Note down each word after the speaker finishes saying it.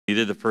We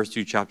did the first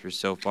 2 chapters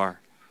so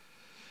far.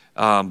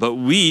 But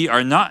we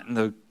are not in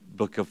the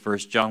book of 1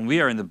 John.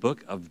 We are in the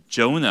book of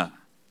Jonah.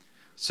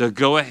 So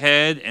go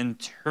ahead and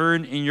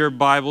turn in your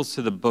Bibles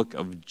to the book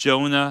of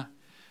Jonah.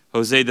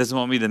 Jose doesn't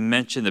want me to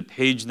mention the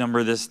page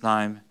number this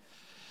time.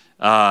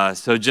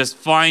 So just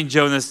find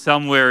Jonah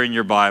somewhere in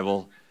your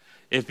Bible.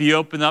 If you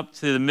open up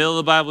to the middle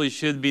of the Bible, you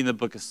should be in the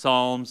book of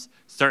Psalms.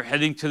 Start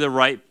heading to the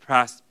right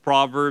past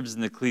Proverbs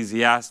and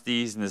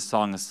Ecclesiastes and the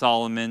Song of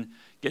Solomon.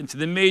 Get into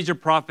the major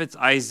prophets,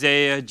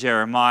 Isaiah,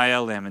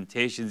 Jeremiah,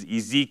 Lamentations,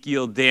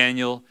 Ezekiel,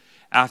 Daniel.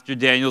 After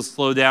Daniel,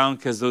 slow down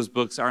because those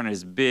books aren't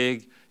as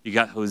big. You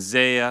got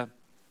Hosea,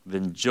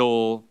 then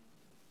Joel,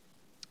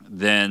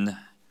 then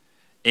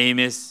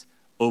Amos,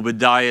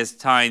 Obadiah's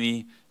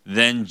tiny,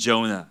 then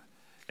Jonah.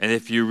 And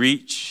if you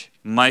reach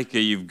Micah,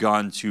 you've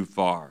gone too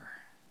far.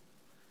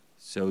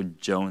 So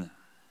Jonah.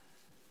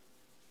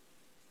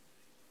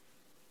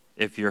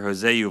 If you're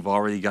Hosea, you've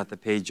already got the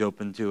page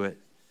open to it.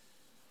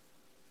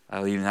 I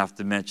don't even have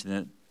to mention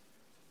it.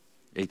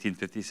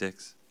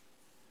 1856.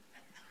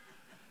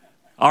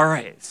 All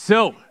right,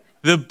 so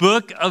the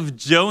book of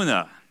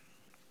Jonah.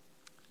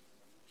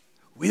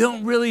 We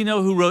don't really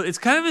know who wrote it. It's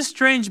kind of a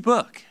strange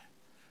book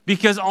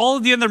because all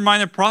of the other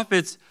minor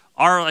prophets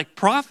are like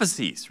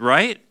prophecies,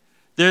 right?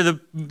 They're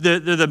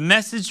the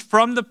message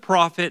from the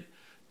prophet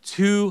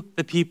to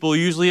the people,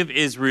 usually of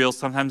Israel,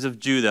 sometimes of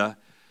Judah,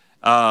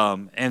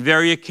 and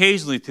very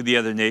occasionally to the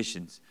other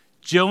nations.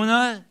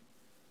 Jonah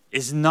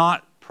is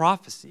not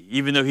prophecy,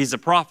 even though he's a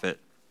prophet.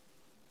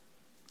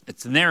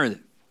 It's a narrative.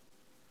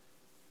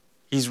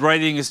 He's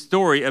writing a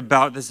story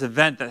about this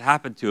event that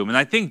happened to him. And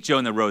I think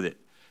Jonah wrote it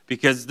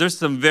because there's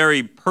some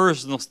very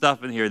personal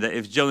stuff in here that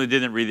if Jonah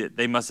didn't read it,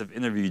 they must have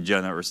interviewed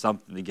Jonah or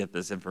something to get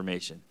this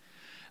information.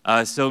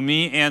 So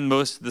me and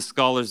most of the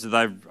scholars that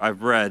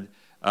I've read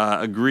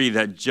agree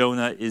that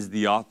Jonah is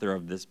the author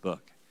of this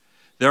book.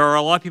 There are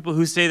a lot of people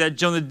who say that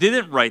Jonah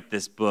didn't write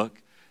this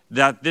book,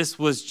 that this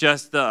was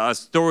just a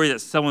story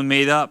that someone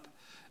made up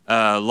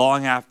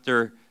long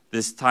after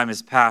this time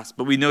has passed.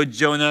 But we know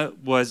Jonah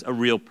was a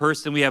real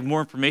person. We have more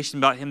information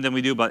about him than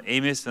we do about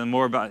Amos and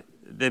more about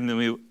them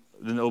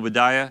than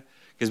Obadiah,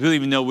 because we don't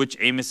even know which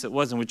Amos it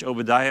was and which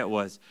Obadiah it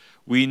was.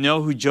 We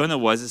know who Jonah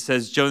was. It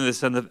says Jonah, the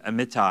son of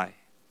Amittai.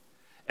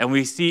 And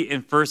we see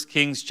in 1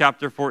 Kings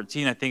chapter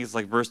 14, I think it's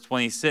like verse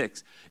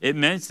 26, it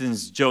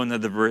mentions Jonah,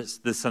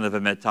 the son of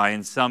Amittai,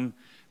 in some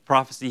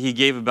prophecy he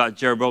gave about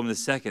Jeroboam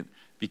II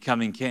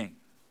becoming king.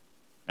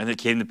 And it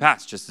came to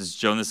pass, just as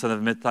Jonah, the son of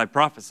Amittai,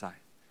 prophesied.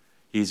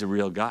 He's a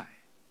real guy.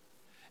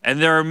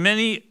 And there are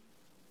many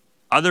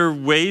other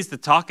ways to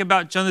talk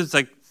about Jonah. It's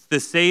like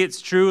to say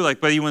it's true,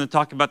 like whether you want to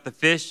talk about the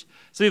fish.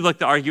 Some people like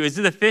to argue, is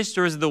it a fish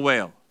or is it a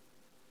whale?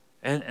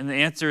 And the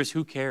answer is,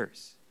 who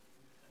cares?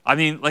 I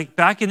mean, like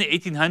back in the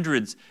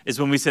 1800s is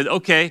when we said,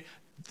 okay,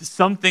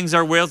 some things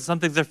are whales, some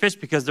things are fish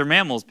because they're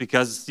mammals,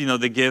 because, you know,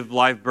 they give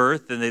live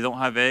birth and they don't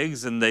have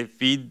eggs and they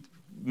feed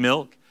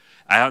milk.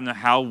 I don't know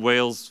how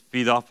whales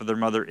feed off of their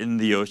mother in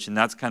the ocean.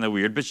 That's kind of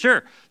weird, but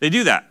sure, they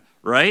do that,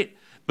 right?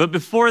 But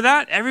before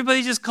that,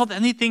 everybody just called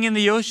anything in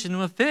the ocean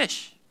a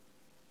fish.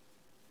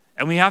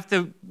 And we have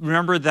to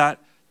remember that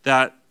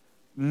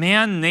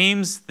man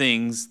names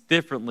things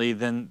differently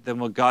than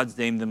what God's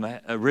named them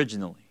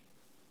originally.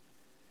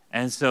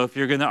 And so if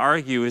you're going to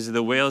argue, is it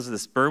a whale, is it a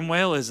sperm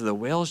whale, is it a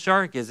whale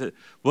shark, is it,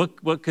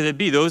 what could it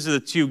be? Those are the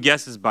two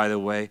guesses, by the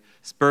way,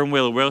 sperm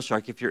whale or whale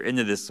shark, if you're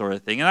into this sort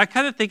of thing. And I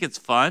kind of think it's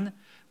fun,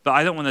 but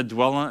I don't want to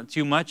dwell on it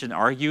too much and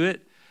argue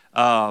it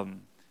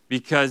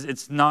because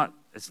it's not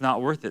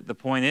worth it. The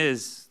point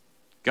is,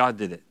 God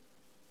did it.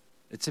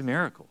 It's a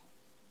miracle.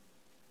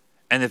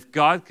 And if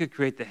God could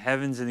create the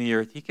heavens and the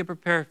earth, he could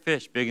prepare a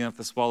fish big enough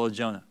to swallow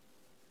Jonah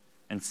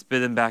and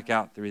spit him back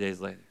out 3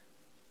 days later.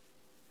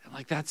 And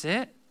like, that's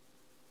it.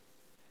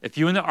 If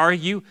you want to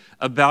argue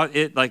about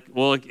it, like,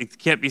 well, it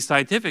can't be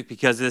scientific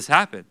because this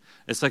happened.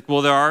 It's like,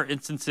 well, there are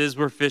instances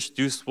where fish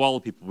do swallow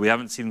people. We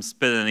haven't seen them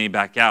spit any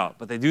back out,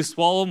 but they do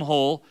swallow them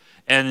whole,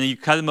 and you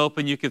cut them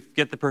open, you could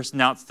get the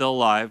person out still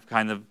alive,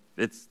 kind of.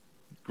 It's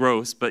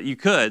gross, but you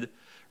could,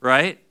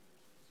 right?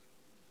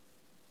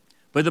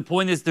 But the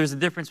point is, there's a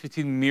difference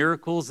between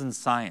miracles and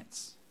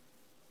science.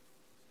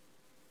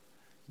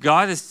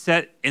 God has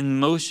set in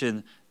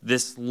motion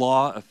this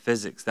law of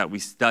physics that we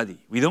study.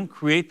 We don't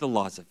create the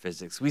laws of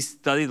physics. We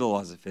study the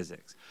laws of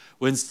physics.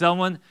 When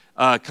someone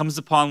comes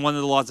upon one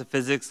of the laws of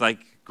physics, like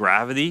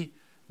gravity,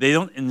 they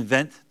don't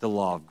invent the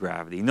law of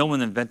gravity. No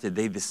one invented.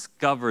 They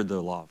discovered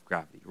the law of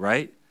gravity,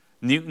 right?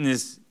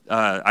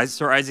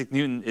 Sir Isaac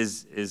Newton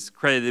is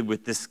credited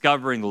with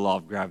discovering the law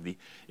of gravity.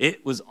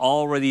 It was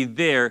already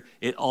there.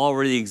 It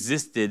already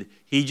existed.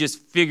 He just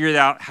figured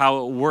out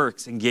how it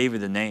works and gave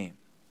it a name.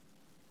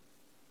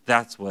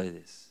 That's what it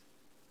is.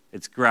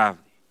 It's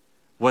gravity.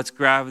 What's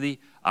gravity?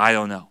 I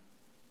don't know.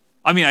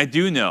 I mean, I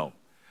do know.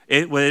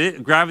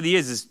 Gravity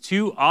is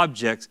two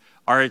objects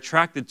are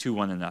attracted to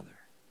one another.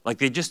 Like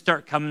they just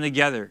start coming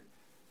together.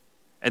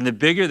 And the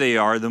bigger they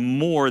are, the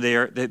more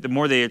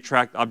they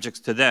attract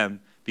objects to them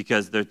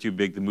because they're too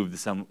big to move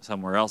to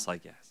somewhere else, I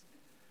guess.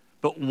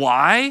 But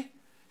why?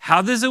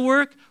 How does it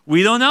work?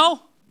 We don't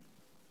know.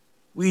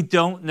 We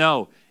don't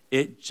know.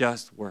 It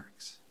just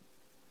works.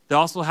 That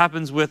also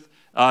happens with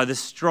the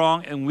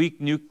strong and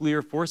weak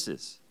nuclear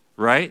forces,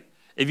 right?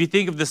 If you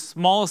think of the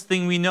smallest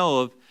thing we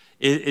know of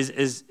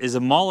is a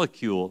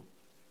molecule,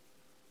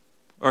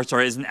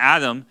 is an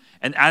atom,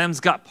 and atom's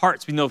got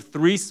parts. We know of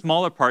 3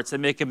 smaller parts that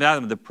make an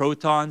atom: the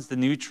protons, the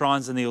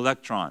neutrons, and the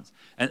electrons.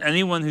 And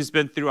anyone who's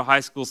been through a high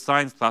school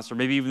science class, or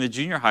maybe even a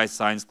junior high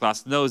science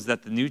class, knows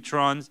that the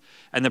neutrons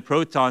and the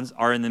protons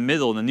are in the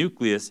middle, in the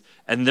nucleus,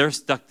 and they're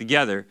stuck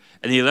together,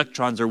 and the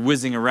electrons are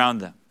whizzing around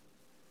them,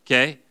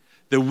 okay?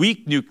 The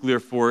weak nuclear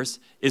force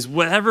is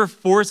whatever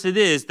force it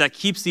is that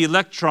keeps the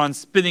electrons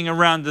spinning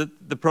around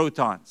the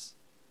protons.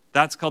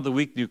 That's called the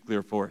weak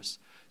nuclear force.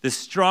 The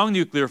strong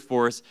nuclear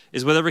force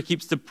is whatever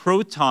keeps the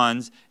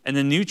protons and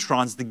the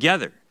neutrons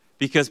together,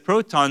 because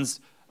protons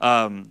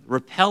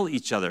repel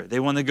each other. They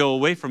want to go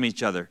away from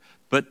each other.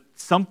 But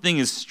something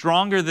is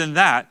stronger than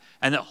that,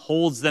 and it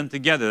holds them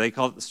together. They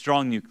call it the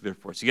strong nuclear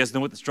force. You guys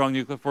know what the strong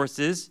nuclear force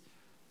is?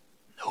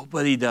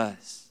 Nobody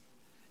does.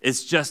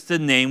 It's just a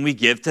name we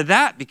give to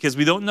that because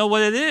we don't know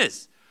what it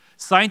is.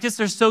 Scientists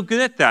are so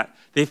good at that.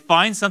 They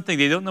find something,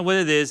 they don't know what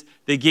it is,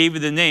 they gave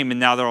it a name, and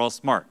now they're all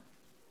smart.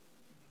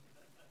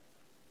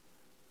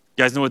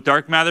 You guys know what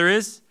dark matter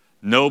is?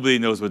 Nobody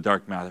knows what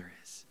dark matter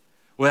is.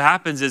 What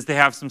happens is they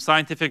have some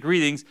scientific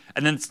readings,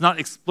 and then it's not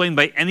explained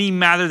by any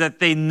matter that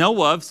they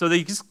know of, so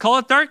they just call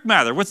it dark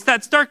matter. What's that?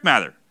 It's dark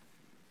matter.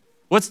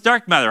 What's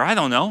dark matter? I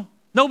don't know.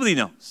 Nobody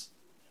knows.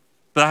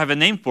 But I have a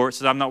name for it,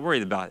 so I'm not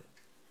worried about it.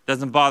 It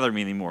doesn't bother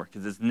me anymore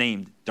because it's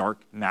named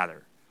dark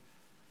matter.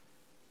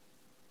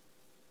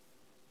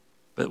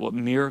 But what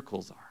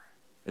miracles are,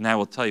 and I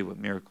will tell you what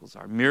miracles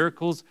are.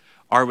 Miracles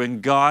are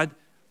when God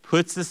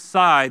puts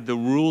aside the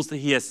rules that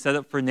he has set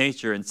up for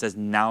nature and says,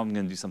 now I'm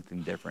going to do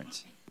something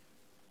different.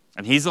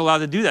 And he's allowed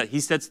to do that. He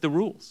sets the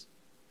rules.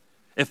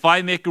 If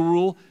I make a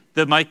rule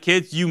that my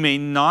kids, you may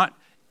not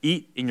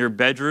eat in your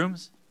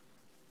bedrooms,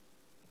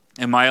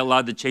 am I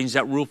allowed to change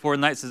that rule for a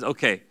night? It says,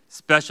 okay,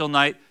 special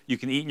night, you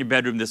can eat in your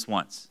bedroom this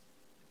once.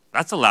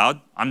 That's allowed.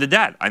 I'm the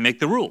dad. I make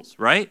the rules,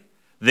 right?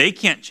 They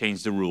can't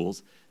change the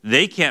rules.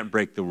 They can't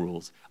break the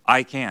rules.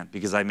 I can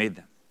because I made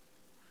them.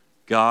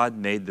 God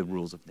made the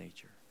rules of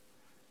nature.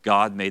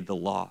 God made the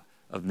law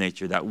of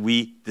nature that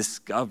we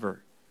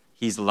discover.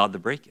 He's allowed to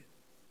break it.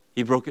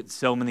 He broke it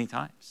so many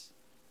times.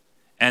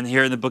 And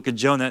here in the book of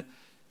Jonah,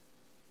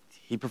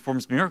 he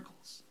performs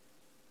miracles.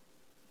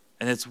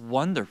 And it's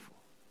wonderful.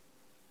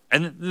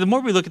 And the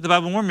more we look at the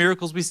Bible, the more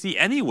miracles we see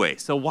anyway.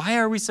 So why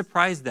are we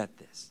surprised at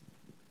this?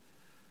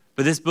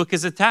 But this book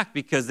is attacked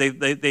because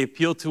they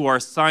appeal to our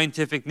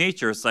scientific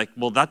nature. It's like,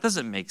 well, that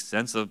doesn't make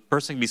sense. A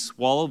person can be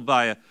swallowed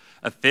by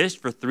a fish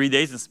for 3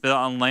 days and spit out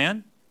on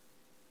land.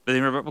 But they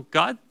remember, well,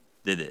 God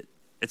did it.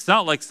 It's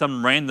not like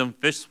some random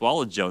fish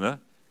swallowed Jonah.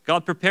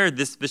 God prepared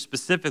this fish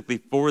specifically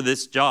for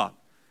this job.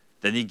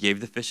 Then he gave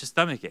the fish a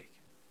stomachache.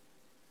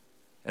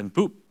 And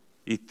poop,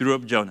 he threw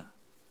up Jonah.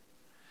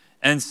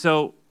 And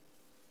so,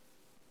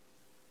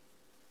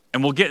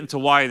 and we'll get into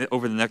why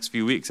over the next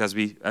few weeks as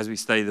we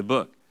study the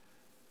book.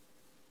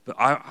 But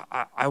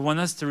I want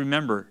us to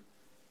remember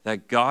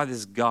that God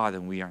is God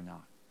and we are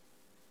not.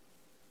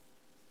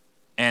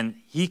 And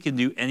he can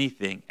do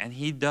anything, and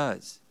he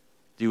does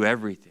do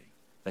everything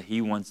that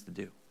he wants to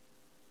do.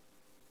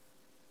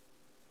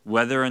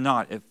 Whether or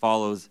not it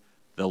follows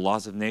the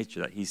laws of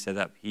nature that he set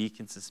up, he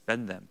can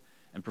suspend them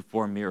and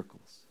perform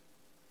miracles.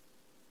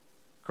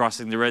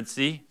 Crossing the Red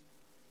Sea,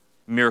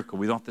 miracle.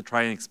 We don't have to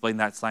try and explain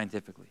that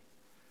scientifically.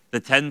 The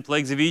 10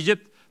 plagues of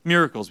Egypt,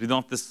 miracles. We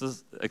don't have to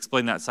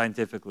explain that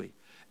scientifically.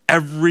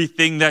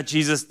 Everything that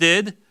Jesus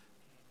did,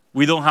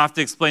 we don't have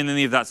to explain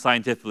any of that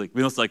scientifically.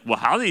 We don't like, well,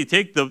 how did he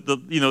take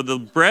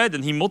the bread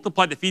and he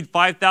multiplied to feed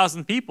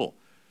 5,000 people?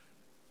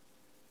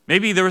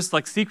 Maybe there was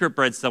like secret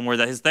bread somewhere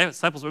that his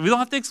disciples, we don't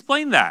have to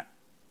explain that.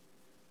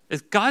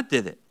 It's God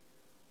did it.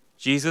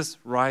 Jesus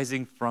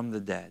rising from the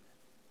dead.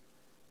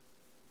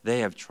 They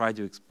have tried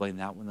to explain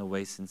that one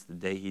away since the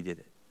day he did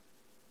it.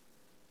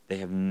 They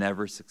have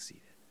never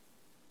succeeded.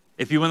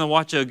 If you want to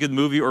watch a good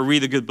movie or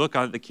read a good book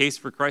on it, The Case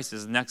for Christ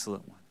is an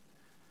excellent one.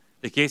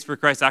 The Case for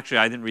Christ, actually,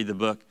 I didn't read the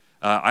book.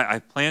 I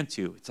plan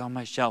to. It's on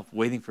my shelf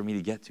waiting for me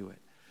to get to it.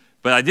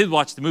 But I did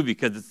watch the movie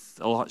because it's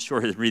a lot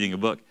shorter than reading a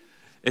book.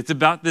 It's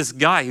about this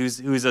guy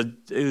who's a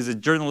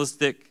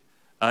journalistic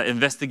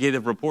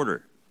investigative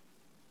reporter.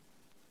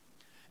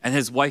 And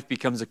his wife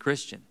becomes a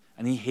Christian.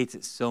 And he hates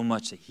it so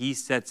much that he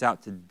sets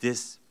out to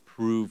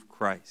disprove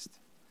Christ.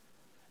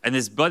 And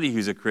his buddy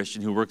who's a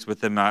Christian who works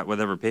with him at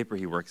whatever paper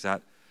he works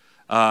at,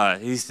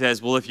 he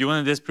says, well, if you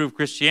want to disprove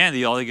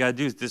Christianity, all you got to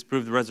do is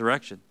disprove the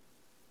resurrection.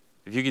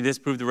 If you can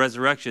disprove the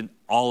resurrection,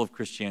 all of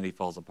Christianity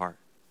falls apart.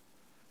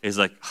 He's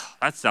like, oh,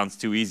 that sounds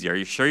too easy. Are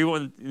you sure you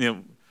want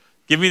to,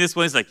 give me this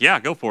one? He's like, yeah,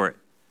 go for it.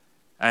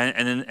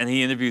 And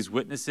he interviews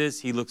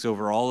witnesses. He looks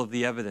over all of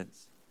the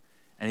evidence.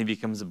 And he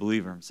becomes a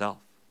believer himself.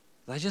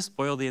 Did I just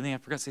spoil the ending? I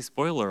forgot to say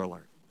spoiler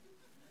alert.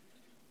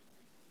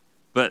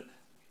 But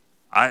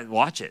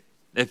watch it.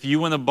 If you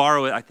want to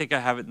borrow it, I think I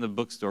have it in the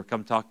bookstore.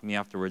 Come talk to me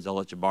afterwards. I'll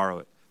let you borrow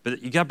it.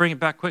 But you got to bring it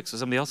back quick so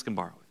somebody else can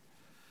borrow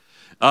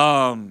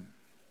it.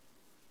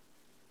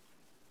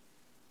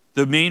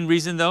 The main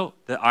reason, though,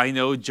 that I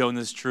know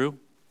Jonah's true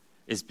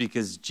is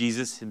because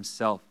Jesus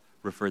himself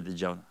referred to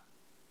Jonah.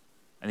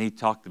 And he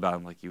talked about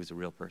him like he was a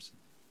real person.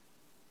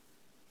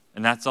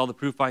 And that's all the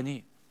proof I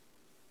need.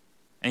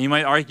 And you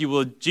might argue,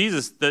 well,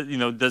 Jesus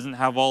doesn't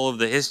have all of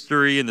the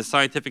history and the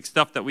scientific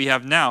stuff that we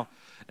have now.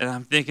 And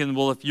I'm thinking,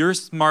 well, if you're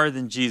smarter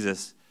than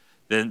Jesus,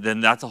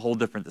 then that's a whole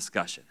different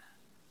discussion.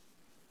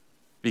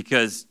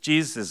 Because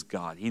Jesus is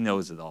God. He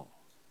knows it all.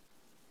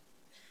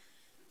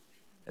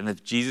 And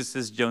if Jesus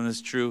says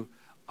Jonah's true,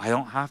 I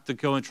don't have to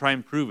go and try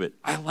and prove it.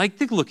 I like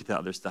to look at the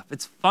other stuff.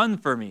 It's fun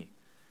for me.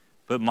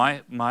 But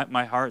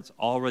my heart's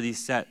already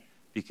set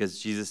because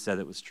Jesus said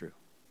it was true.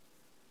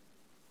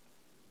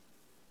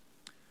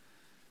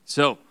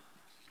 So,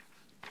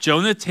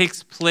 Jonah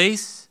takes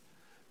place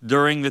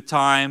around the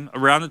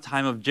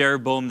time of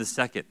Jeroboam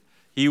II.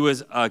 He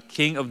was a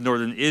king of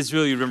northern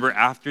Israel. You remember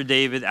after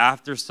David,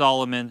 after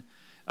Solomon,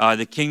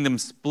 the kingdom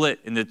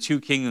split into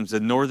two kingdoms, the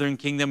northern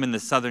kingdom and the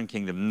southern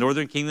kingdom. The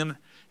northern kingdom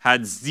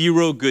had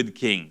 0 good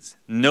kings,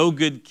 no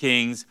good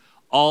kings,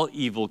 all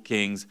evil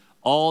kings,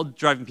 all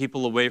driving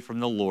people away from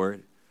the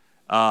Lord.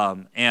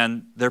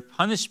 And their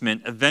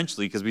punishment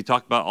eventually, because we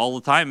talk about all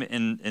the time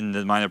in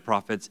the Minor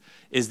Prophets,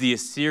 is the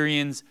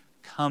Assyrians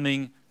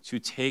coming to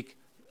take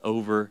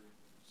over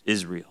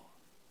Israel.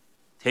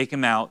 Take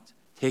them out,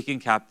 take them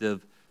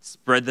captive,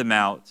 spread them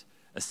out,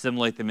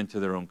 assimilate them into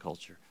their own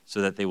culture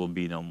so that they will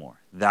be no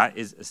more. That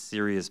is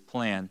Assyria's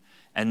plan.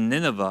 And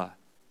Nineveh,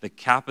 the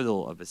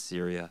capital of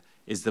Assyria,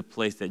 is the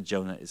place that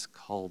Jonah is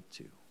called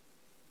to.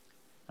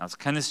 Now, it's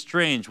kind of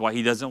strange why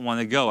he doesn't want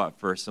to go at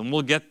first, and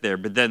we'll get there.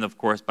 But then, of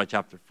course, by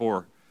chapter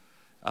 4,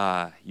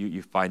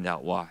 you find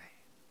out why.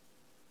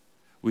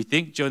 We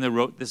think Jonah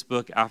wrote this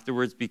book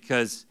afterwards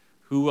because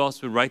who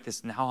else would write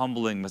this, and how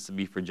humbling must it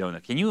be for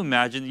Jonah? Can you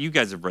imagine? You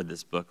guys have read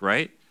this book,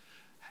 right?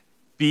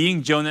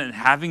 Being Jonah and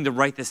having to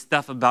write this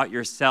stuff about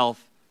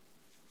yourself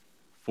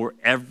for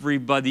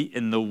everybody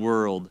in the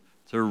world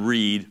to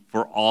read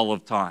for all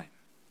of time.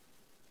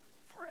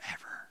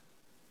 Forever.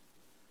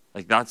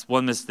 Like, that's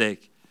one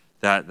mistake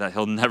that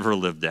he'll never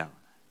live down.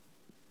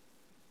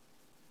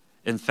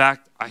 In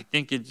fact, I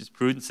think it's just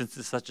prudent, since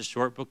it's such a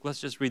short book, let's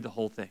just read the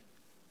whole thing.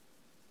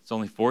 It's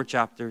only 4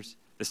 chapters.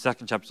 The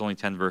second chapter is only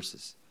 10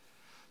 verses.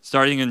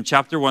 Starting in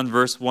chapter 1,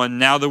 verse 1,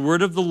 Now the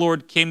word of the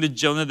Lord came to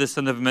Jonah the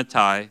son of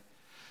Amittai,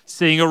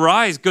 saying,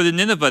 Arise, go to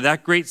Nineveh,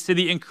 that great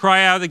city, and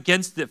cry out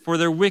against it, for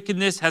their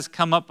wickedness has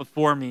come up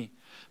before me.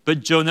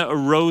 But Jonah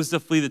arose to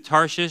flee to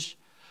Tarshish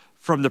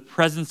from the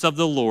presence of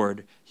the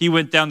Lord. He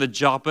went down to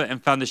Joppa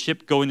and found a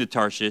ship going to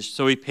Tarshish.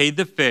 So he paid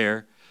the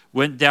fare,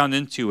 went down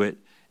into it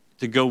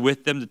to go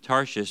with them to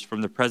Tarshish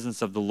from the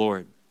presence of the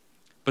Lord.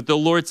 But the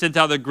Lord sent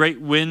out a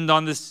great wind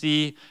on the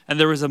sea, and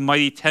there was a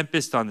mighty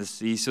tempest on the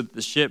sea, so that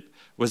the ship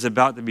was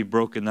about to be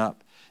broken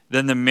up.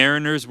 Then the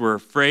mariners were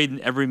afraid, and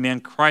every man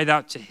cried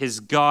out to his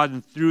God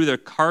and threw their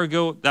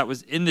cargo that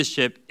was in the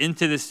ship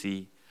into the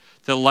sea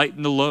to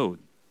lighten the load.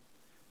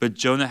 But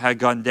Jonah had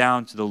gone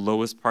down to the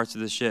lowest parts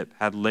of the ship,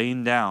 had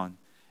lain down,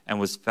 and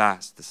was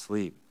fast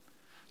asleep.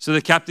 So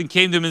the captain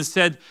came to him and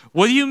said,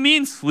 What do you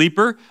mean,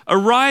 sleeper?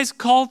 Arise,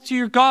 call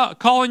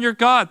on your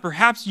God.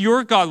 Perhaps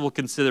your God will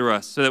consider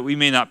us, so that we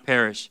may not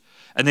perish.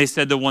 And they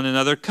said to one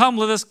another, Come,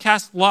 let us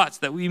cast lots,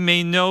 that we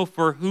may know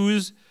for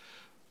whose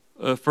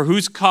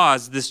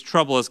cause this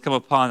trouble has come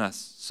upon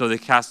us. So they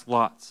cast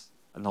lots,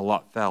 and the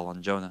lot fell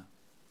on Jonah.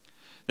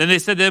 Then they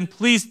said to him,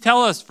 Please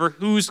tell us for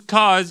whose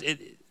cause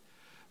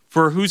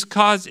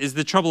is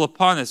the trouble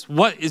upon us?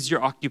 What is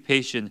your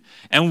occupation?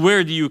 And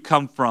where do you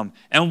come from?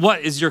 And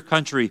what is your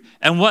country?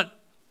 And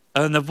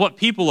of what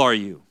people are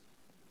you?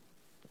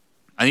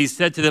 And he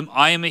said to them,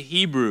 I am a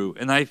Hebrew,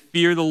 and I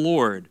fear the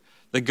Lord,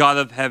 the God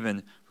of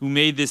heaven, who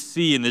made the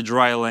sea and the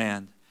dry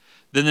land.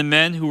 Then the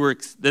men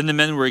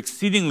were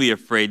exceedingly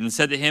afraid and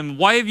said to him,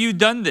 Why have you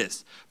done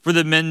this? For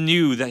the men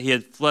knew that he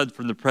had fled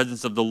from the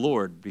presence of the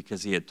Lord,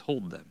 because he had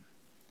told them.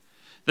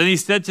 Then he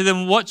said to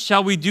them, What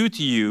shall we do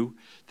to you,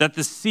 that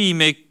the sea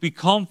may be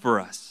calm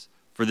for us?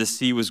 For the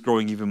sea was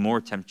growing even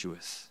more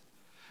tempestuous.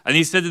 And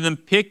he said to them,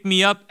 Pick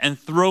me up and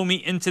throw me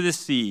into the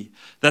sea,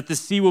 that the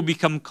sea will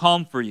become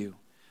calm for you.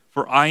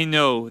 For I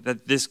know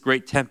that this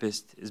great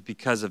tempest is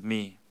because of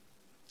me.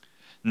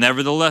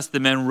 Nevertheless, the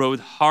men rowed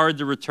hard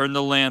to return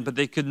to land, but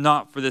they could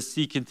not, for the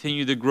sea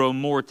continued to grow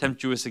more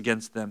tempestuous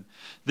against them.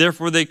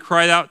 Therefore they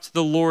cried out to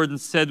the Lord and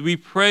said, We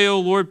pray, O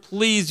Lord,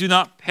 please do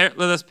not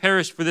let us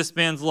perish for this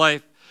man's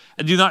life,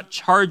 and do not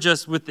charge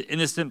us with the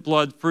innocent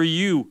blood. For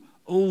you,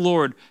 O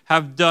Lord,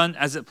 have done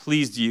as it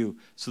pleased you.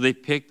 So they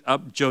picked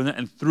up Jonah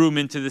and threw him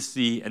into the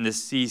sea, and the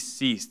sea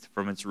ceased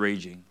from its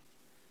raging.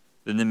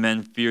 Then the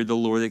men feared the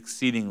Lord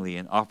exceedingly,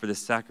 and offered a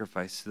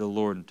sacrifice to the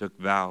Lord, and took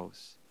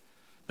vows.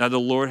 Now the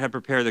Lord had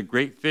prepared a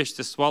great fish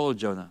to swallow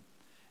Jonah,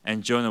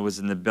 and Jonah was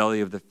in the belly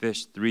of the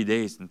fish 3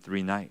 days and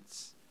 3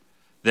 nights.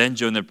 Then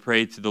Jonah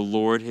prayed to the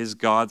Lord his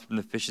God from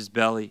the fish's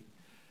belly.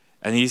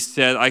 And he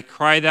said, I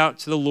cried out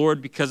to the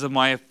Lord because of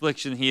my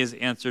affliction. He has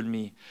answered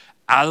me.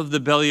 Out of the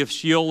belly of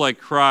Sheol I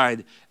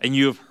cried, and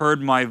you have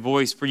heard my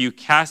voice, for you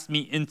cast me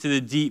into the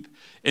deep,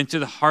 into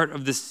the heart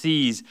of the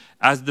seas,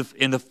 and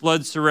the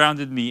flood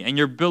surrounded me, and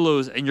your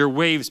billows and your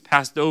waves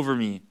passed over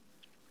me.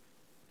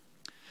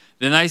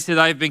 Then I said,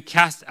 I have been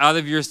cast out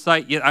of your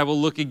sight, yet I will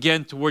look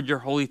again toward your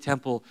holy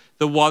temple.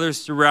 The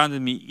waters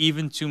surrounded me,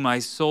 even to my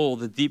soul.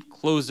 The deep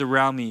closed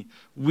around me.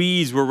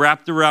 Weeds were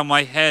wrapped around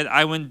my head.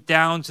 I went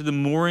down to the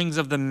moorings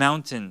of the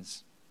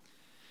mountains.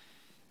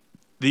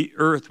 The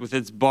earth with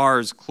its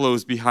bars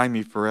closed behind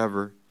me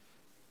forever.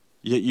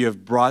 Yet you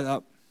have brought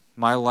up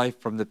my life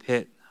from the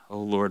pit, O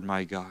Lord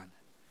my God.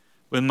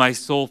 When my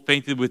soul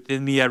fainted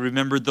within me, I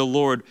remembered the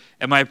Lord,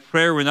 and my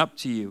prayer went up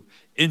to you,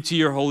 into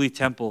your holy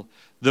temple.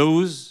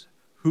 Those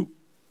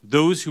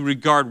who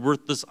regard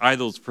worthless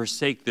idols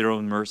forsake their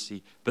own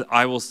mercy, but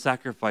I will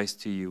sacrifice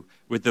to you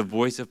with the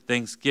voice of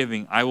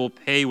thanksgiving. I will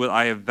pay what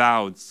I have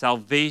vowed.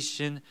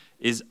 Salvation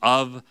is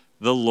of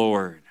the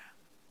Lord.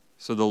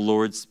 So the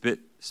Lord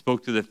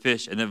spoke to the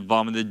fish, and it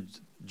vomited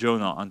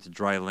Jonah onto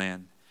dry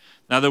land.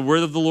 Now the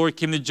word of the Lord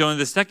came to Jonah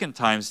the second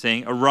time,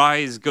 saying,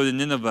 Arise, go to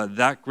Nineveh,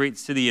 that great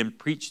city, and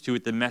preach to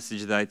it the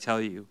message that I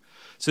tell you.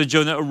 So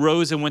Jonah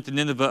arose and went to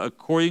Nineveh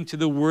according to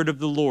the word of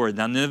the Lord.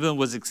 Now Nineveh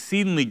was an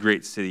exceedingly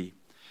great city,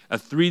 a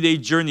 3-day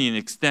journey in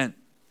extent.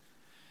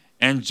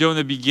 And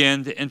Jonah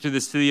began to enter the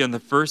city on the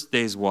first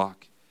day's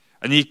walk.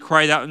 And he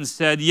cried out and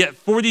said, Yet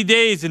 40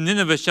 days and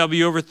Nineveh shall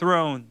be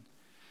overthrown.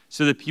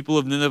 So the people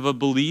of Nineveh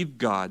believed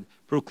God,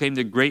 proclaimed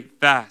a great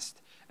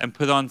fast, and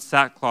put on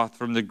sackcloth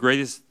from the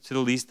greatest to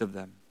the least of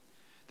them.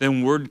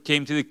 Then word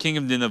came to the king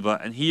of Nineveh,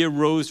 and he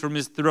arose from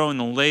his throne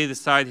and laid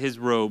aside his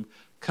robe,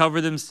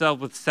 covered himself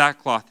with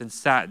sackcloth, and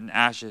sat in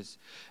ashes.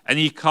 And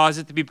he caused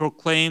it to be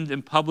proclaimed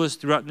and published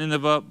throughout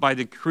Nineveh by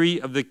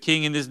decree of the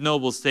king and his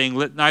nobles, saying,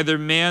 Let neither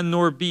man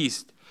nor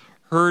beast,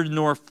 herd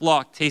nor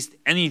flock taste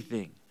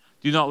anything.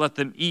 Do not let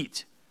them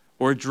eat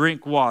or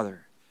drink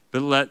water,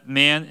 but let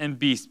man and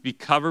beast be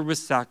covered with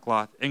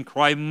sackcloth and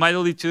cry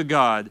mightily to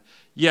God.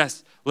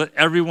 Yes, let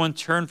everyone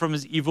turn from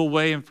his evil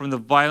way and from the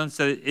violence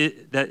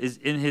that is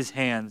in his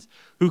hands.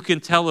 Who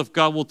can tell if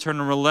God will turn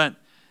and relent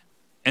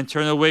and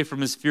turn away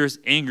from his fierce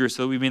anger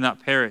so that we may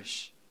not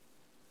perish?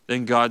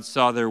 Then God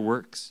saw their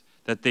works,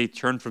 that they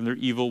turned from their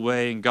evil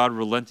way, and God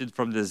relented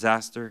from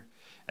disaster.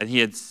 And he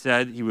had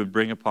said he would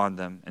bring upon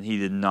them, and he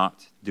did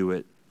not do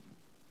it.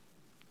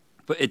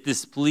 But it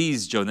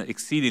displeased Jonah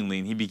exceedingly,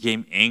 and he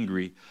became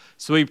angry.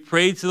 So he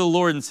prayed to the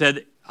Lord and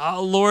said,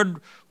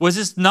 Lord, was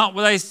this not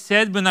what I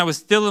said when I was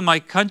still in my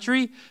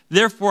country?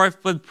 Therefore I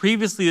fled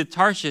previously to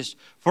Tarshish,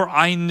 for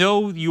I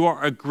know you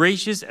are a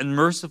gracious and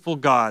merciful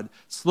God,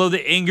 slow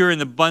to anger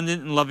and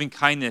abundant in loving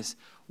kindness,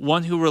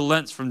 one who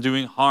relents from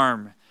doing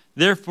harm.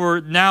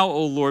 Therefore now,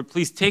 O Lord,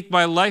 please take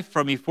my life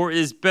from me, for it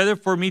is better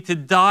for me to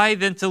die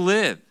than to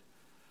live.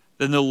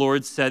 Then the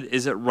Lord said,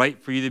 Is it right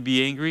for you to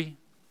be angry?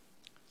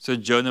 So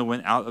Jonah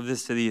went out of the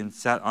city and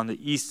sat on the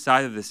east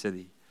side of the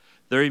city.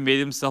 There he made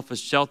himself a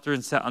shelter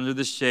and sat under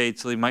the shade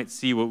till he might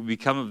see what would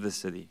become of the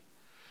city.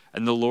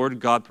 And the Lord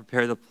God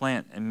prepared a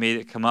plant and made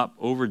it come up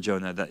over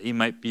Jonah, that he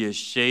might be a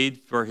shade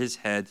for his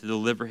head to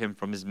deliver him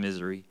from his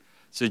misery.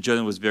 So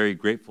Jonah was very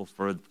grateful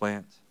for the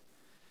plant.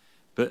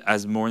 But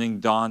as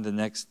morning dawned the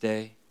next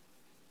day,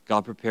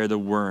 God prepared a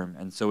worm,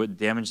 and so it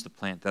damaged the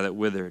plant, that it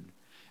withered.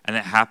 And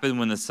it happened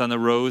when the sun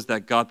arose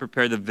that God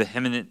prepared a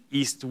vehement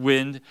east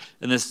wind,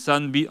 and the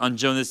sun beat on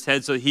Jonah's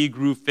head, so he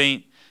grew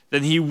faint.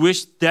 Then he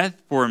wished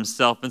death for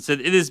himself and said,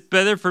 It is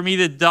better for me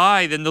to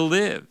die than to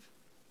live.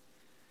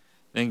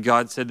 Then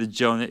God said to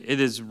Jonah,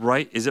 Is it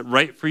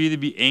right for you to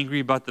be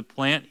angry about the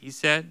plant? He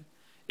said,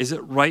 Is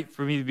it right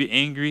for me to be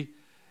angry?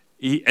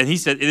 And he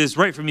said, It is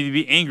right for me to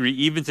be angry,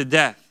 even to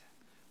death.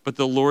 But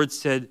the Lord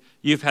said,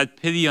 You have had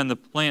pity on the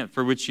plant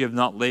for which you have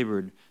not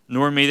labored,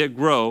 nor made it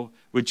grow,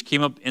 which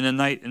came up in a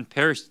night and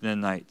perished in a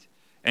night.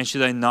 And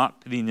should I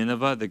not pity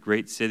Nineveh, the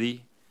great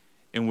city,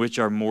 in which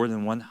are more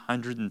than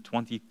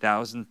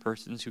 120,000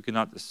 persons who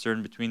cannot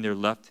discern between their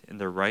left and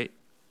their right,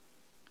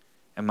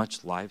 and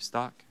much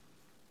livestock?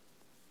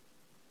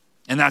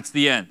 And that's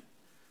the end.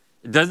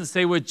 It doesn't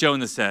say what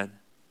Jonah said.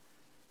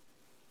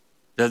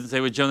 It doesn't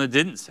say what Jonah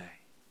didn't say.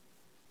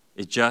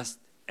 It just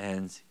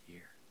ends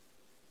here.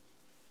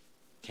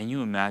 Can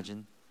you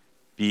imagine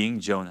being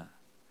Jonah,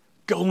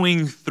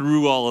 going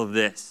through all of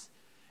this,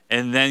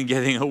 and then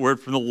getting a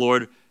word from the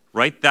Lord?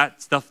 Write that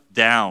stuff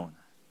down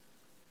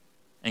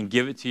and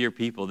give it to your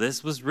people.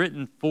 This was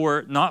written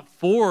not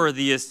for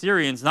the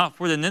Assyrians, not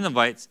for the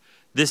Ninevites.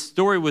 This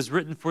story was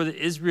written for the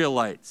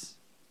Israelites,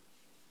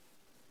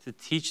 to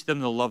teach them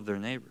to love their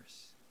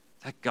neighbors,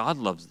 that God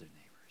loves their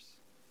neighbors.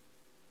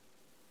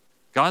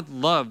 God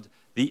loved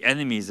the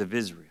enemies of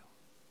Israel.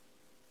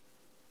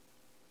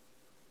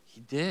 He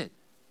did.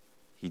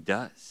 He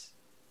does.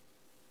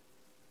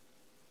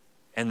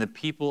 And the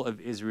people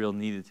of Israel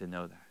needed to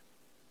know that.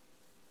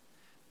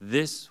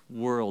 This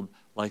world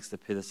likes to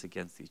pit us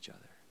against each other.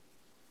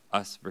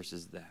 Us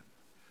versus them.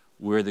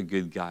 We're the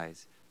good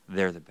guys.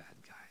 They're the bad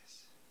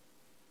guys.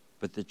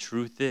 But the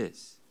truth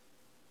is,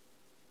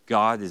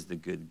 God is the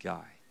good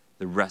guy.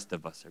 The rest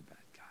of us are bad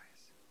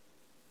guys.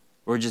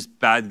 We're just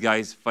bad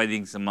guys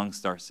fighting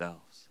amongst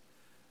ourselves.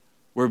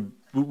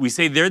 We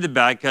say they're the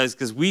bad guys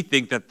because we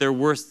think that they're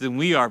worse than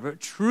we are, but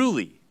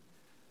truly,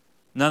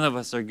 none of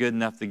us are good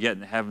enough to get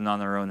into heaven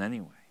on our own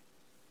anyway.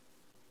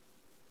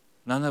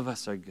 None of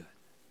us are good.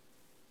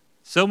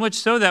 So much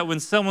so that when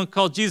someone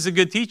called Jesus a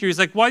good teacher, he's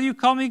like, why do you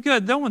call me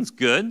good? No one's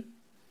good.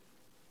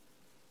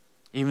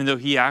 Even though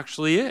he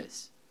actually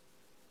is.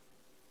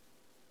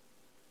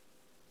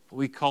 But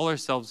we call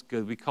ourselves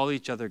good. We call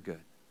each other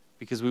good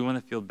because we want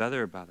to feel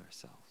better about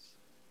ourselves.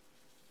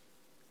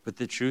 But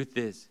the truth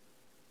is,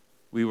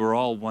 we were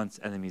all once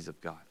enemies of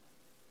God.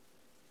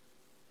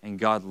 And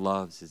God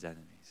loves his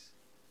enemies.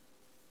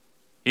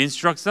 He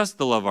instructs us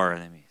to love our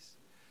enemies,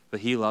 but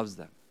he loves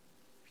them.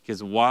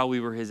 Because while we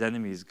were his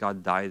enemies,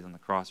 God died on the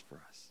cross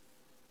for us.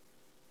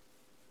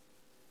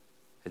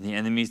 And the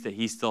enemies that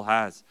he still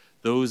has,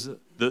 those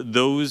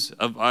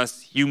of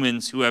us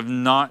humans who have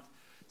not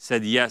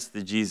said yes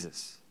to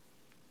Jesus,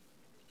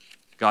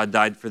 God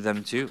died for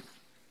them too.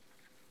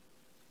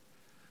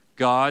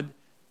 God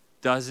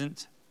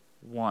doesn't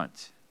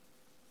want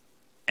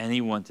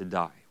anyone to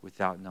die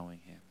without knowing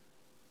him.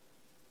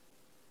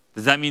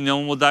 Does that mean no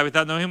one will die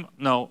without knowing him?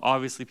 No,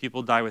 obviously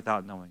people die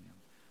without knowing him.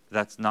 But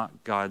that's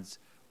not God's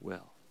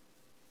will.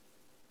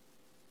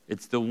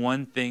 It's the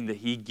one thing that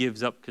he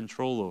gives up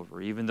control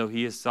over, even though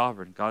he is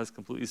sovereign. God is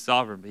completely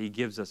sovereign, but he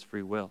gives us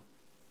free will.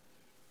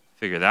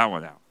 Figure that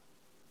one out.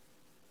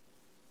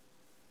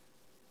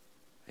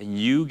 And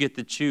you get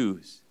to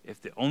choose.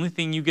 If the only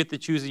thing you get to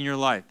choose in your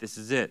life, this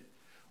is it,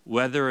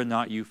 whether or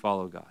not you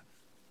follow God.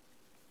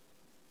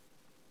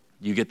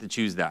 You get to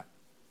choose that.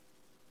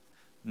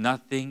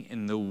 Nothing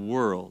in the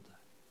world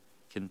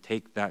can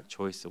take that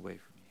choice away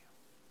from you.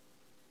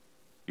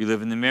 You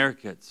live in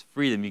America, it's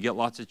freedom. You get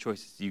lots of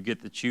choices. You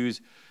get to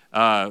choose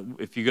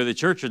if you go to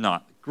church or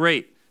not.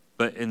 Great.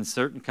 But in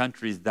certain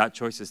countries, that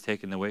choice is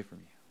taken away from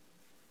you.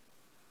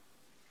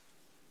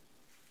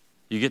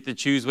 You get to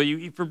choose what you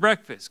eat for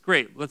breakfast.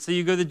 Great. Let's say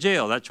you go to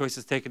jail. That choice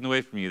is taken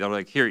away from you. They're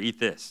like, here, eat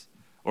this.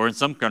 Or in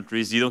some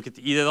countries, you don't get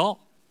to eat at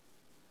all.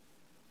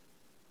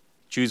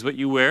 Choose what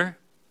you wear.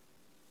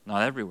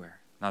 Not everywhere.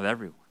 Not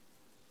everyone.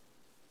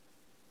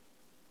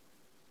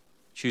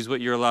 Choose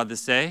what you're allowed to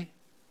say.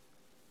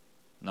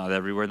 Not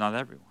everywhere, not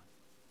everyone.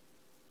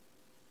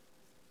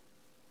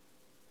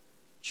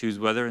 Choose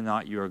whether or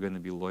not you are going to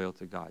be loyal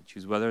to God.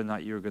 Choose whether or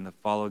not you are going to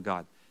follow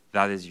God.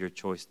 That is your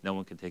choice. No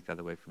one can take that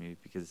away from you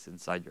because it's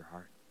inside your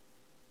heart.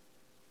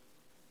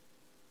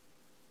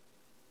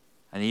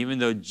 And even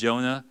though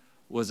Jonah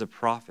was a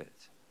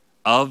prophet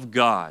of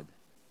God,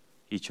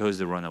 he chose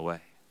to run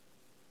away.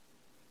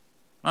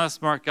 Not a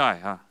smart guy,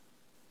 huh?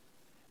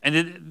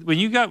 And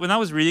when I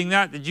was reading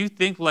that, did you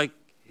think like,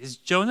 is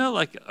Jonah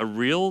like a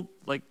real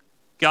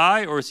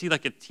guy, or is he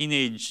like a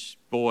teenage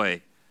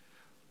boy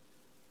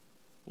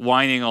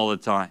whining all the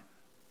time?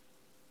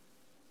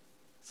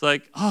 It's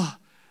like, oh,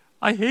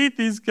 I hate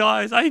these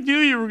guys. I knew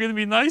you were going to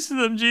be nice to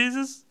them,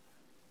 Jesus.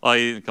 Well,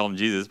 he didn't call him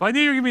Jesus, but I knew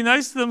you were going to be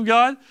nice to them,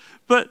 God.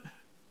 But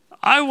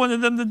I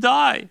wanted them to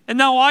die. And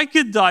now I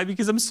could die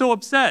because I'm so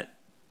upset.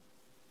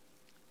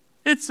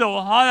 It's so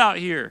hot out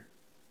here.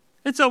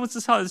 It's almost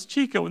as hot as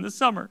Chico in the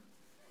summer.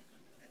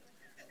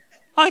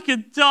 I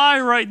could die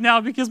right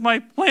now because my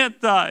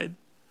plant died.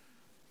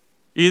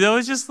 You know,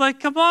 it's just like,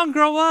 come on,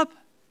 grow up.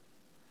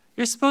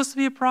 You're supposed to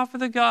be a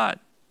prophet of God.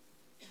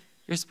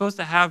 You're supposed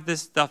to have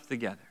this stuff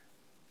together.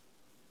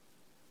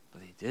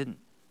 But he didn't.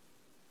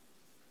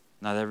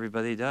 Not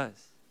everybody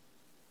does.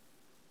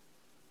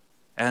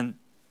 And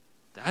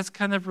that's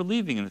kind of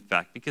relieving in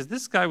fact, because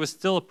this guy was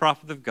still a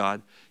prophet of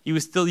God. He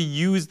was still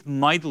used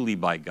mightily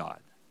by God,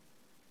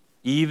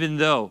 even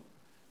though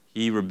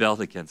he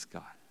rebelled against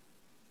God.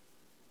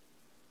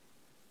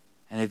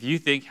 And if you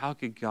think, how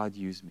could God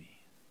use me?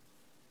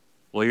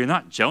 Well, you're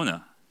not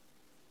Jonah.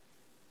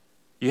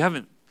 You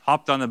haven't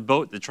hopped on a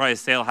boat to try to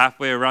sail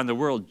halfway around the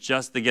world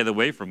just to get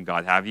away from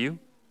God, have you?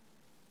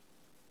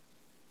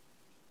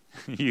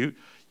 You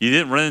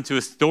didn't run into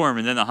a storm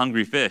and then a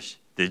hungry fish,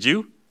 did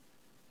you?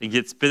 And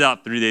get spit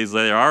out 3 days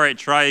later. All right,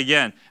 try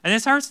again. And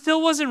his heart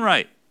still wasn't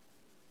right.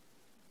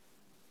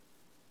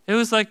 It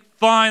was like,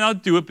 fine, I'll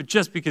do it, but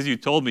just because you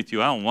told me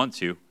to, I don't want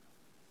to.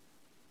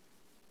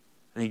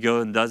 And he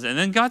goes and does it. And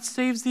then God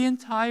saves the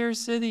entire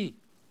city.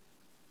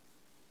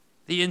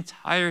 The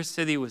entire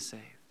city was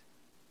saved.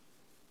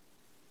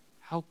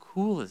 How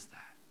cool is that?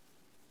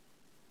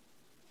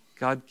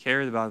 God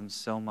cared about him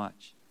so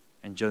much.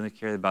 And Jonah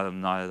cared about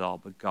him not at all.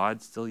 But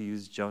God still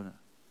used Jonah.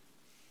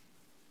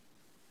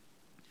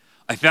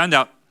 I found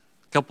out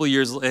a couple of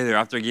years later,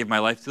 after I gave my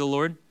life to the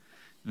Lord,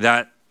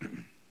 that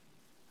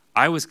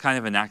I was kind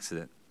of an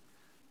accident,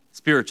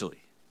 spiritually.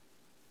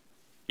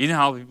 You know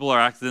how people are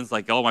accidents,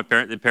 like, oh,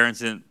 the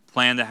parents didn't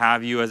plan to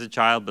have you as a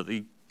child, but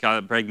they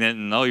got pregnant,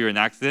 and oh, you're an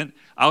accident.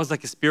 I was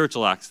like a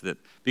spiritual accident,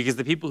 because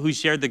the people who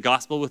shared the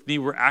gospel with me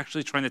were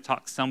actually trying to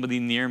talk somebody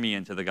near me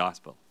into the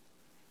gospel.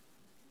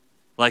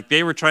 Like,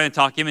 they were trying to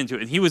talk him into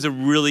it, and he was a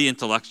really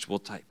intellectual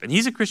type. And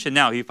he's a Christian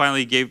now. He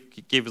finally gave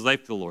his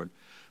life to the Lord.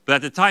 But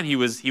at the time, he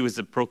was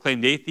a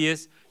proclaimed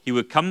atheist. He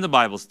would come to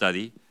Bible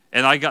study,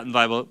 And I got in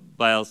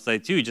Bible study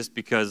too, just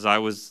because I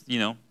was,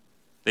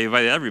 they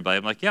invited everybody.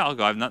 I'm like, yeah, I'll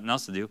go. I have nothing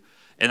else to do.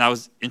 And I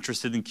was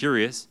interested and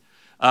curious.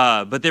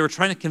 But they were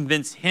trying to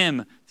convince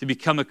him to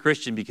become a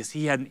Christian because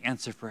he had an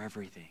answer for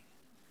everything.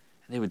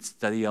 And they would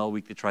study all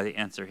week to try to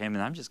answer him,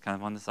 and I'm just kind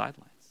of on the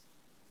sidelines.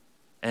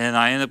 And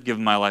I ended up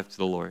giving my life to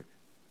the Lord.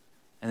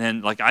 And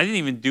then, I didn't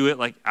even do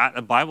it, at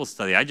a Bible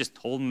study. I just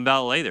told him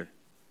about it later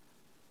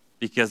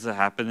because it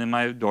happened in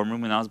my dorm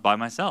room when I was by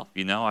myself.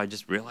 I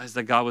just realized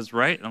that God was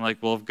right. And I'm like,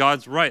 well, if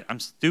God's right,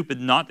 I'm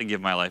stupid not to give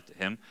my life to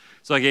him.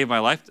 So I gave my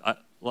life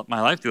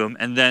to him,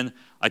 and then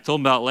I told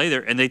him about it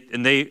later, and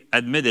they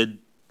admitted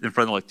in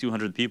front of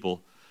 200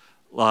 people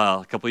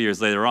a couple of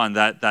years later on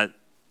that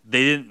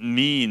they didn't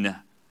mean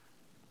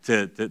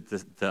to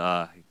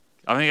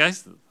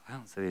I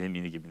don't say they didn't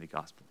mean to give me the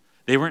gospel.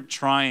 They weren't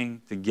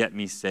trying to get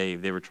me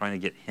saved. They were trying to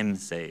get him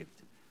saved.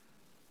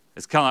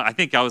 It's kind of I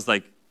think I was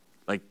like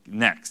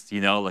next,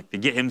 to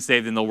get him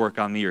saved and they'll work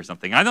on me or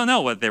something. I don't know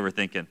what they were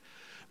thinking.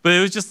 But it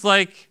was just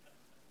well,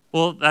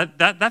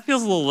 that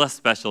feels a little less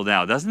special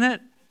now, doesn't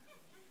it?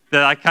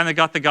 That I kind of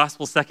got the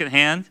gospel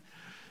secondhand.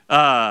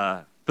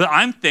 But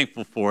I'm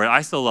thankful for it.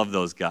 I still love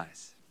those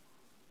guys.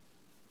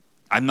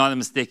 I'm not a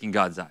mistake in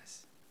God's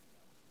eyes.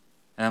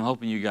 And I'm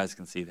hoping you guys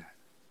can see that.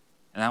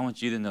 And I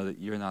want you to know that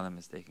you're not a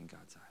mistake in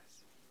God's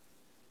eyes.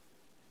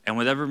 And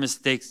whatever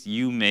mistakes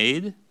you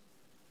made,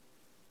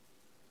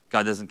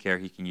 God doesn't care.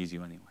 He can use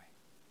you anyway.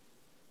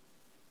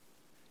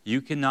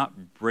 You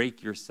cannot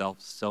break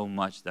yourself so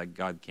much that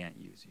God can't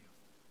use you.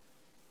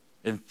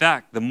 In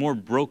fact, the more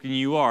broken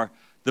you are,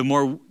 the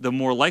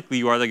more likely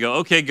you are to go,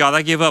 okay, God,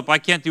 I give up. I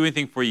can't do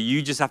anything for you.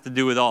 You just have to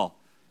do it all.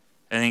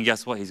 And then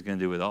guess what? He's going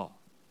to do it all.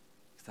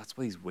 That's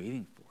what he's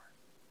waiting for.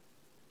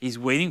 He's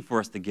waiting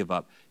for us to give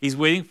up. He's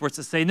waiting for us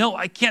to say, no,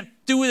 I can't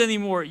do it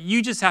anymore.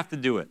 You just have to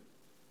do it.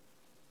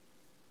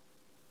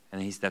 And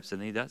then he steps in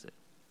and he does it.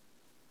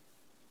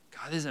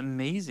 God is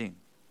amazing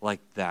like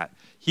that.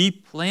 He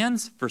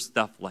plans for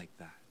stuff like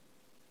that.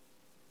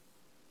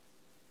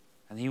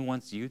 And he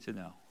wants you to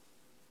know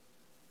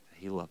that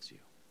he loves you.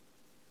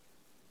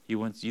 He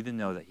wants you to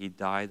know that he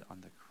died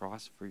on the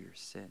cross for your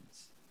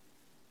sins.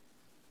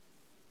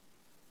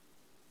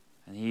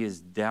 And he is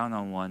down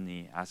on one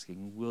knee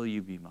asking, will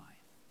you be mine?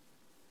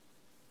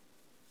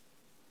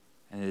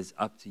 And it is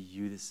up to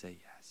you to say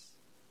yes.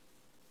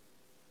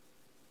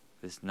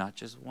 But it's not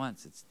just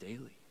once, it's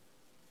daily.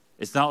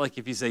 It's not like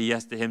if you say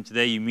yes to him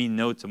today, you mean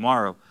no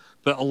tomorrow.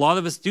 But a lot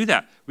of us do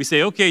that. We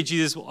say, okay,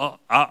 Jesus,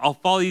 I'll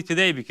follow you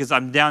today because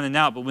I'm down and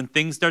out. But when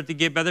things start to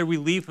get better, we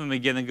leave him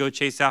again and go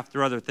chase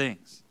after other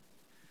things.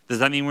 Does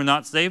that mean we're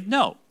not saved?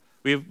 No.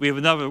 We have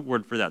another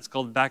word for that. It's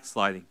called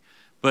backsliding.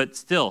 But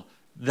still,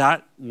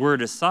 that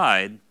word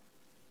aside,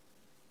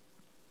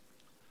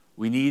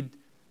 we need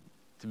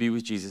to be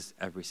with Jesus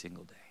every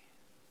single day.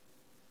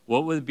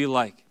 What would it be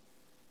like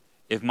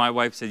if my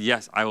wife said,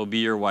 yes, I will be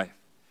your wife,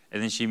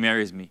 and then she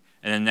marries me,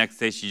 and the next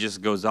day she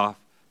just goes off,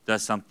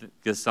 does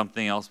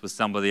something else with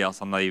somebody else,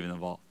 I'm not even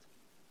involved?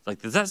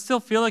 Does that still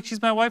feel like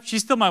she's my wife?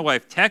 She's still my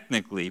wife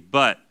technically,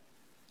 but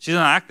she's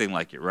not acting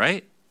like it,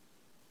 right?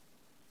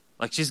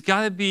 She's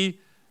got to be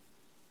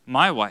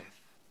my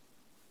wife,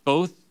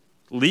 both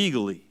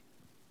legally,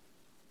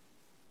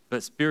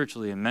 but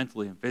spiritually and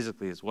mentally and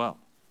physically as well.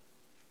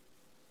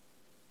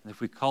 And if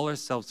we call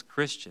ourselves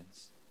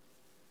Christians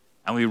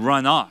and we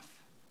run off,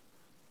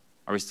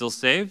 are we still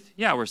saved?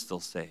 Yeah, we're still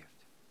saved.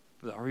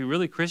 But are we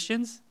really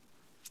Christians?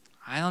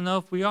 I don't know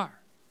if we are.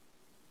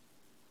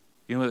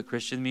 You know what a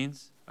Christian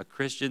means? A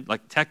Christian,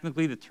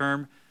 technically the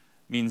term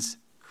means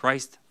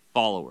Christ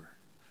follower.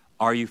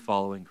 Are you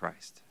following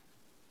Christ?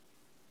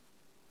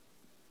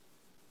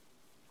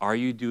 Are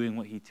you doing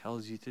what he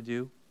tells you to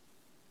do?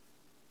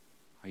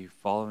 Are you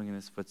following in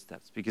his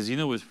footsteps? Because you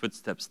know where his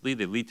footsteps lead.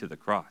 They lead to the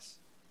cross.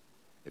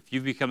 If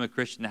you've become a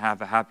Christian to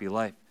have a happy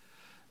life,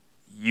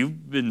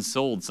 you've been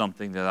sold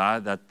something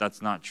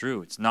that's not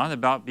true. It's not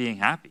about being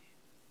happy.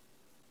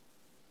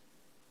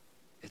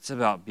 It's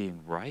about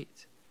being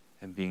right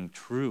and being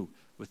true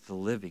with the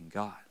living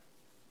God.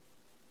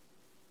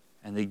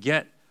 And to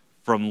get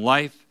from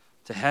life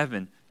to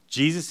heaven,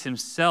 Jesus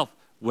himself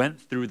went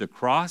through the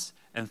cross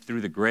and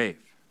through the grave.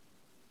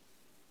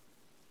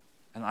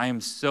 And I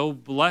am so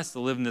blessed to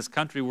live in this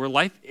country where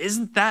life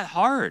isn't that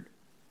hard.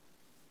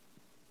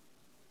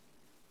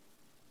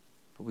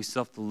 But we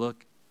still have to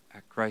look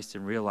at Christ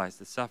and realize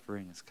the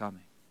suffering is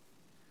coming.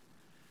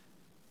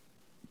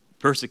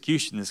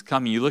 Persecution is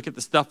coming. You look at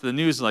the stuff in the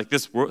news and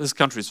this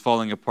country is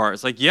falling apart.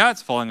 It's yeah,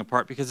 it's falling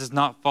apart because it's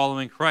not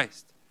following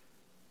Christ.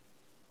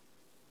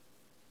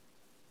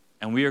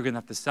 And we are going to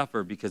have to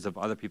suffer because of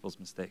other people's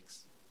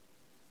mistakes.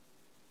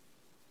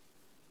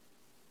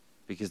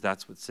 Because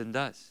that's what sin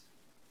does.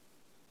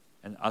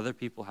 And other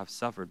people have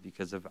suffered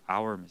because of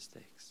our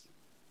mistakes.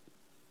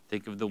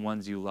 Think of the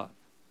ones you love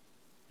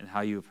and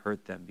how you have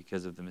hurt them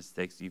because of the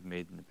mistakes you've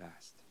made in the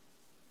past.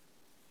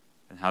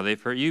 And how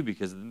they've hurt you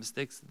because of the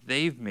mistakes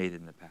they've made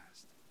in the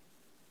past.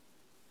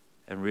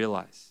 And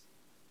realize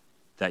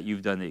that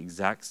you've done the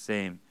exact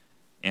same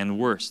and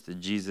worse to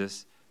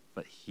Jesus,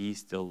 but he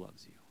still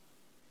loves you.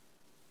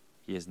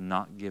 He has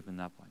not given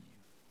up on you.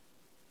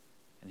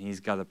 And he's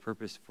got a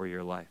purpose for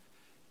your life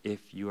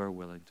if you are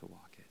willing to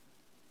walk it.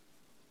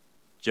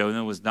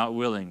 Jonah was not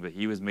willing, but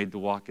he was made to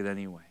walk it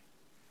anyway.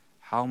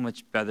 How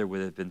much better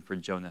would it have been for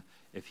Jonah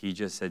if he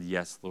just said,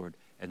 yes, Lord,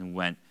 and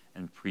went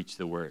and preached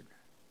the word?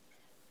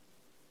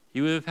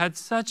 He would have had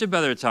such a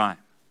better time.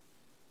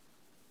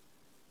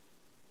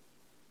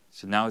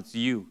 So now it's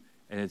you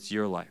and it's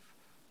your life.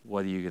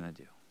 What are you going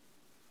to do?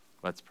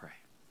 Let's pray.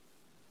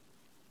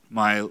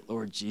 My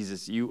Lord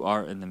Jesus, you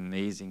are an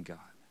amazing God.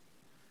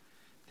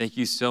 Thank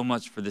you so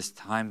much for this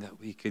time that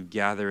we could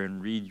gather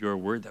and read your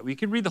word, that we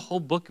could read the whole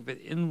book of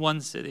it in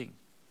one sitting.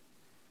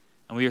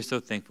 And we are so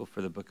thankful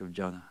for the book of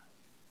Jonah.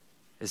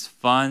 As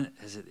fun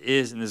as it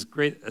is and as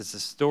great as a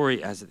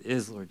story as it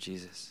is, Lord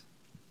Jesus,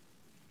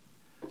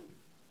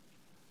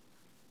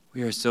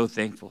 we are so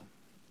thankful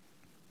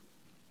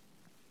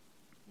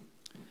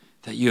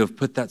that you have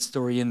put that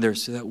story in there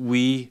so that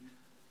we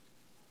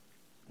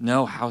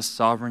know how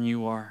sovereign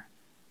you are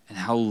and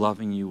how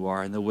loving you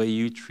are, and the way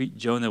you treat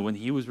Jonah when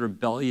he was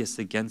rebellious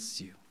against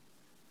you.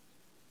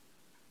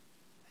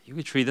 You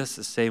would treat us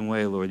the same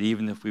way, Lord,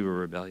 even if we were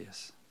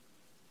rebellious.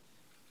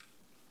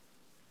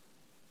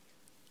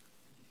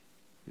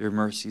 Your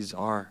mercies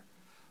are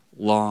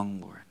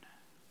long, Lord,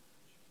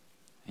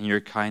 and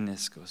your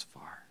kindness goes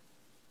far.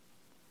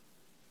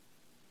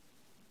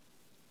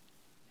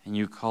 And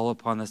you call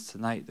upon us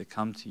tonight to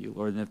come to you,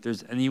 Lord. And if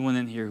there's anyone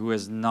in here who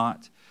has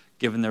not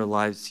given their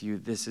lives to you,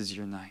 this is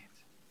your night.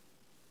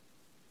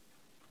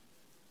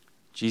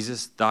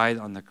 Jesus died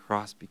on the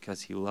cross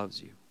because he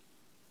loves you.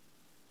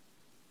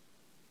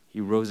 He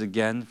rose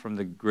again from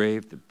the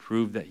grave to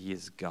prove that he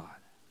is God.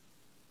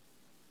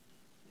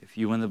 If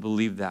you want to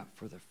believe that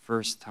for the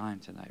first time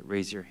tonight,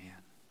 raise your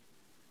hand.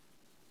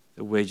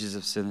 The wages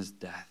of sin is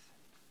death,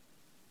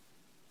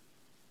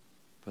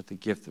 but the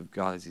gift of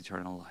God is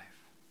eternal life.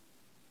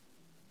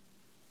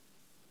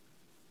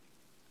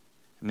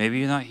 Maybe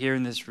you're not here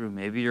in this room.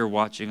 Maybe you're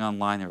watching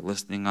online or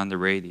listening on the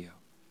radio,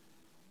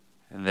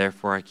 and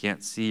therefore I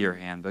can't see your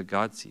hand, but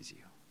God sees you.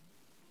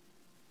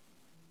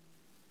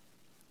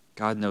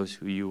 God knows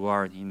who you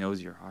are, and he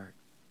knows your heart.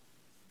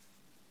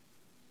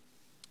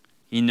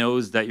 He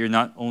knows that you're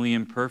not only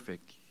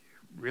imperfect,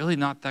 you're really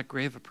not that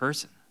great of a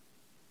person,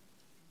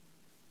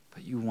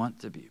 but you want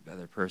to be a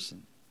better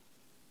person.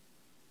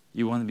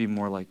 You want to be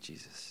more like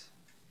Jesus.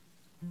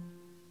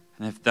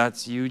 And if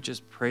that's you,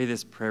 just pray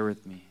this prayer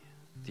with me.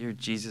 Dear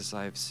Jesus,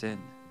 I have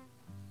sinned.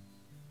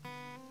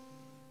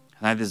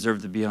 And I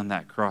deserve to be on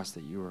that cross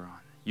that you were on.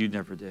 You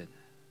never did.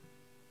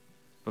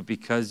 But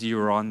because you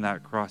were on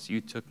that cross, you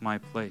took my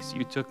place.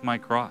 You took my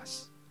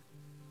cross.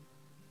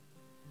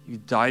 You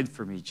died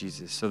for me,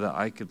 Jesus, so that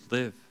I could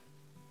live.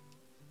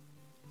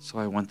 So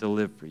I want to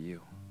live for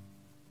you.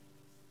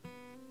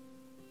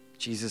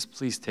 Jesus,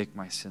 please take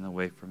my sin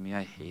away from me.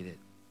 I hate it.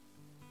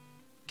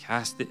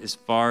 Cast it as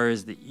far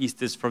as the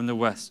east is from the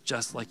west,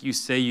 just like you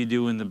say you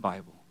do in the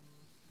Bible.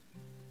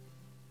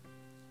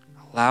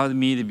 Allow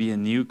me to be a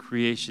new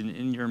creation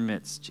in your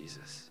midst,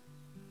 Jesus.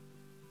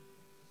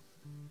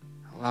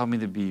 Allow me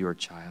to be your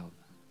child.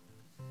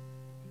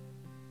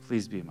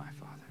 Please be my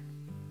Father.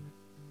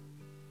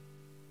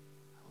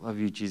 I love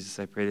you, Jesus.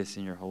 I pray this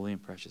in your holy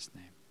and precious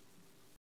name.